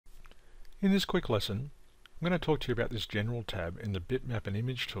In this quick lesson, I'm going to talk to you about this general tab in the Bitmap and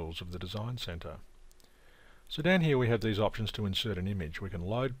Image Tools of the DesignCenter. So down here we have these options to insert an image. We can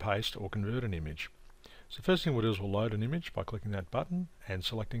load, paste or convert an image. So the first thing we'll do is we'll load an image by clicking that button and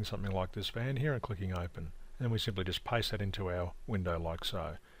selecting something like this van here and clicking open. And then we simply just paste that into our window like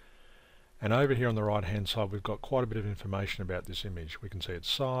so. And over here on the right hand side we've got quite a bit of information about this image. We can see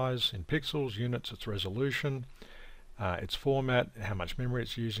its size in pixels, units, its resolution, its format, how much memory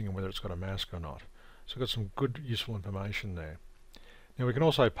it's using and whether it's got a mask or not. So we've got some good useful information there. Now we can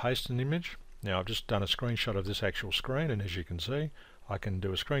also paste an image. Now I've just done a screenshot of this actual screen, and as you can see I can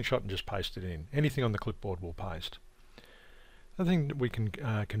do a screenshot and just paste it in. Anything on the clipboard will paste. Another thing, we can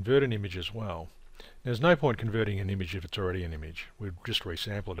convert an image as well. There's no point converting an image if it's already an image. We'd just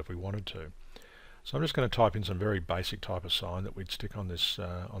resample it if we wanted to. So I'm just going to type in some very basic type of sign that we'd stick on this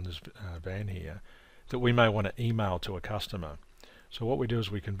van here that we may want to email to a customer. So what we do is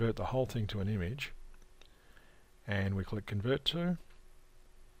we convert the whole thing to an image and we click convert to.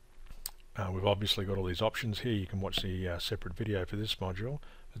 We've obviously got all these options here. You can watch the separate video for this module,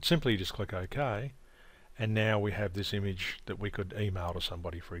 but simply just click OK, and now we have this image that we could email to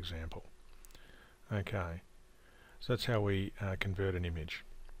somebody, for example. Okay, so that's how we convert an image.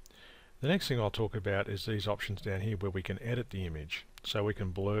 The next thing I'll talk about is these options down here where we can edit the image. So we can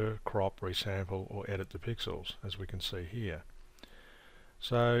blur, crop, resample or edit the pixels, as we can see here.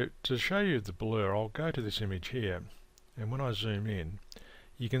 So to show you the blur, I'll go to this image here, and when I zoom in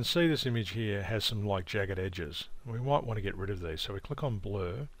you can see this image here has some like jagged edges. We might want to get rid of these, so we click on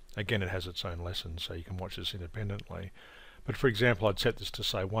blur. Again, it has its own lesson so you can watch this independently, but for example I'd set this to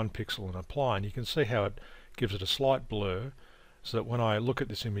say 1 pixel and apply, and you can see how it gives it a slight blur so that when I look at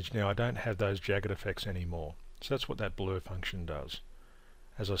this image now I don't have those jagged effects anymore. So that's what that blur function does.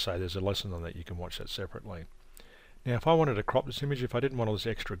 As I say, there's a lesson on that, you can watch that separately. Now if I wanted to crop this image, if I didn't want all this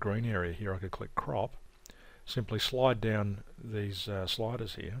extra green area here, I could click crop, simply slide down these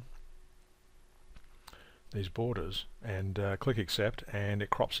sliders here, these borders, and click accept, and it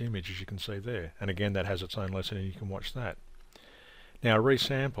crops the image as you can see there. And again, that has its own lesson and you can watch that. Now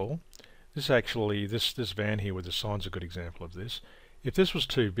resample, this van here with the sign's a good example of this. If this was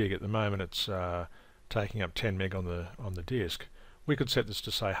too big, at the moment it's taking up 10 meg on the disk, we could set this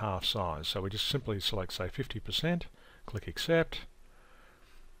to say half size. So we just simply select say 50%, click accept.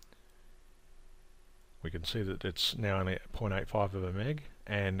 We can see that it's now only 0.85 of a meg,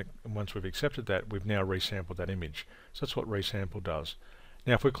 and once we've accepted that, we've now resampled that image. So that's what resample does.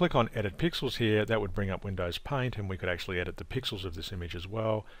 Now if we click on edit pixels here, that would bring up Windows Paint, and we could actually edit the pixels of this image as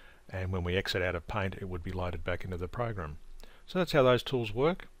well, and when we exit out of Paint it would be loaded back into the program. So that's how those tools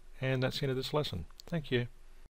work, and that's the end of this lesson. Thank you.